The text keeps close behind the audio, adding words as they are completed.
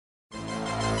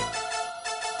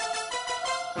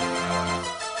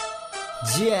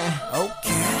Yeah,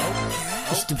 okay.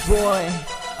 It's the boy,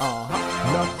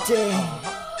 NoTTi.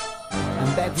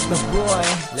 I'm back with my boy.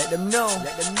 Let them know.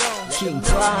 King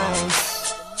Pryce.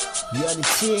 We are the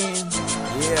team.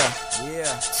 Yeah.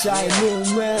 Thai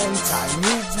movement.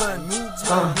 Movement.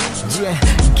 Yeah,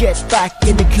 get back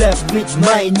in the club with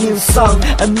my new song.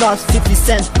 I'm not 50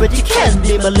 Cent, but you can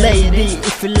be my lady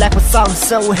if you like my song.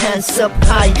 So hands up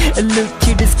high and look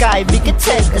to the sky. We can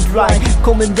take a ride.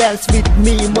 Come and dance with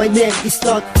me. My name is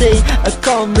NoTTi. I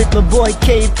come with my boy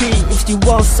KP. If you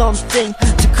want something,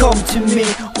 to come to me.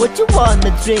 What you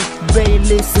wanna drink?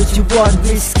 Baileys, what you want?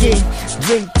 Whiskey.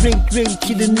 Drink.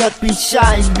 You do not be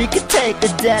shy. We can take a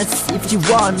dance if you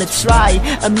wanna try.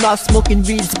 I'm not smoking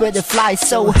weeds, but I fly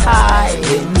so high.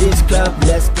 In this club,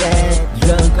 let's get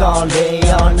drunk all day,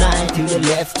 all night. To the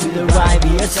left, to the right,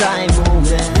 be a Thai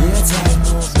movement.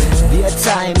 Be a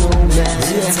Thai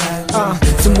movement.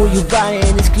 So move your body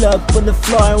in this club on the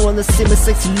floor. I wanna see my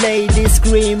sexy lady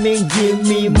screaming, give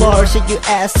me more. Shake your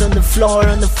ass on the floor,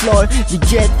 We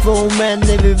get full man,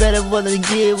 everybody wanna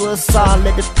give us all.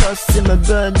 Let the pulse in my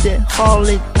birthday, hold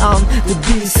it on. The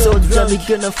beat so drum, we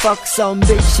gonna fuck some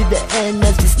bitch to the end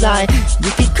of this night.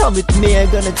 You can come with me, I'm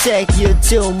gonna take you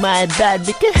to my bed.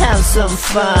 We can have some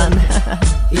fun.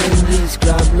 In this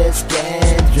club, let's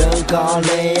get drunk all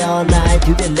day, all night.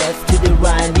 To the left, to the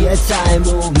right, we a Thai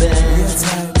movement.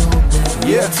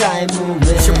 Thai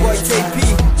movement. It's your boy KP.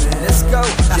 Let's go.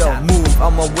 Yo, move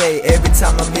on my way every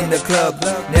time I'm in the club.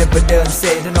 Never done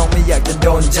say that on me, I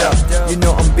don't jump. You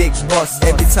know I'm big boss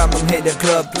every time I'm hit the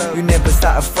club. You never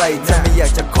start a fight, tell me I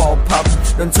just call pop.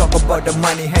 Don't talk about the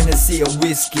money, Hennessy or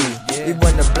whiskey. We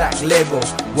want a black label,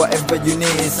 whatever you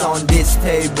need is on this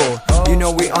table. You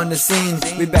know we on the scene,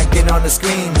 we backing on the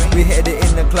screen. We hit it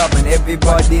in the club and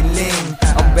everybody lean.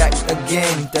 I'm back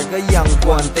again, take a young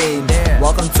one thing.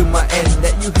 Welcome to my end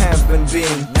that you haven't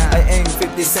been. I ain't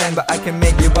 50 Cent, but I can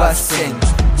make you buzzing.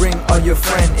 Bring all your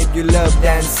friends if you love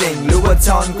dancing. Louis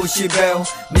Vuitton, Gucci Bell,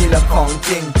นี่ละของจ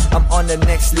ริง I'm on the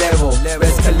next level,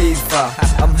 West Khalifa.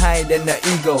 I'm higher than the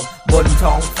eagle, บน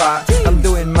ท้องฟ้า I'm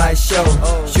doing my show,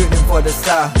 shooting for the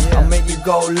star. I'll make you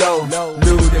go low,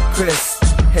 ludicrous.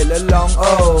 เห็นแล้วร้องโอ้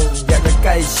อยากจะใก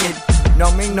ล้ชิดน้อ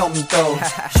งไม่นมโต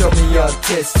Show me your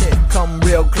tits, come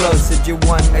real close if you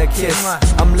want a kiss.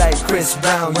 I'm like Chris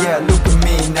Brown, yeah, look at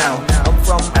me now. I'm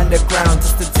from underground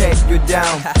just to take you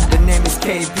down. The name is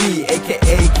KP,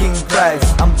 aka King Pryce.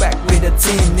 I'm back with a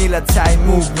team,นี่ละ Thai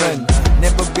movement.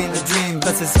 Never been a dream,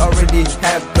 cause it's already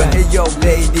happened. Hey yo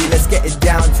lady, let's get it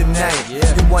down tonight.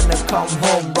 You wanna come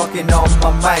home, rocking on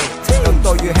my mic. Don't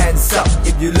throw your hands up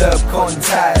if you love Kon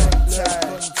Thai.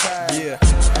 Yeah.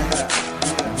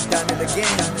 Done it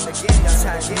again.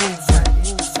 Time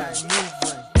moves.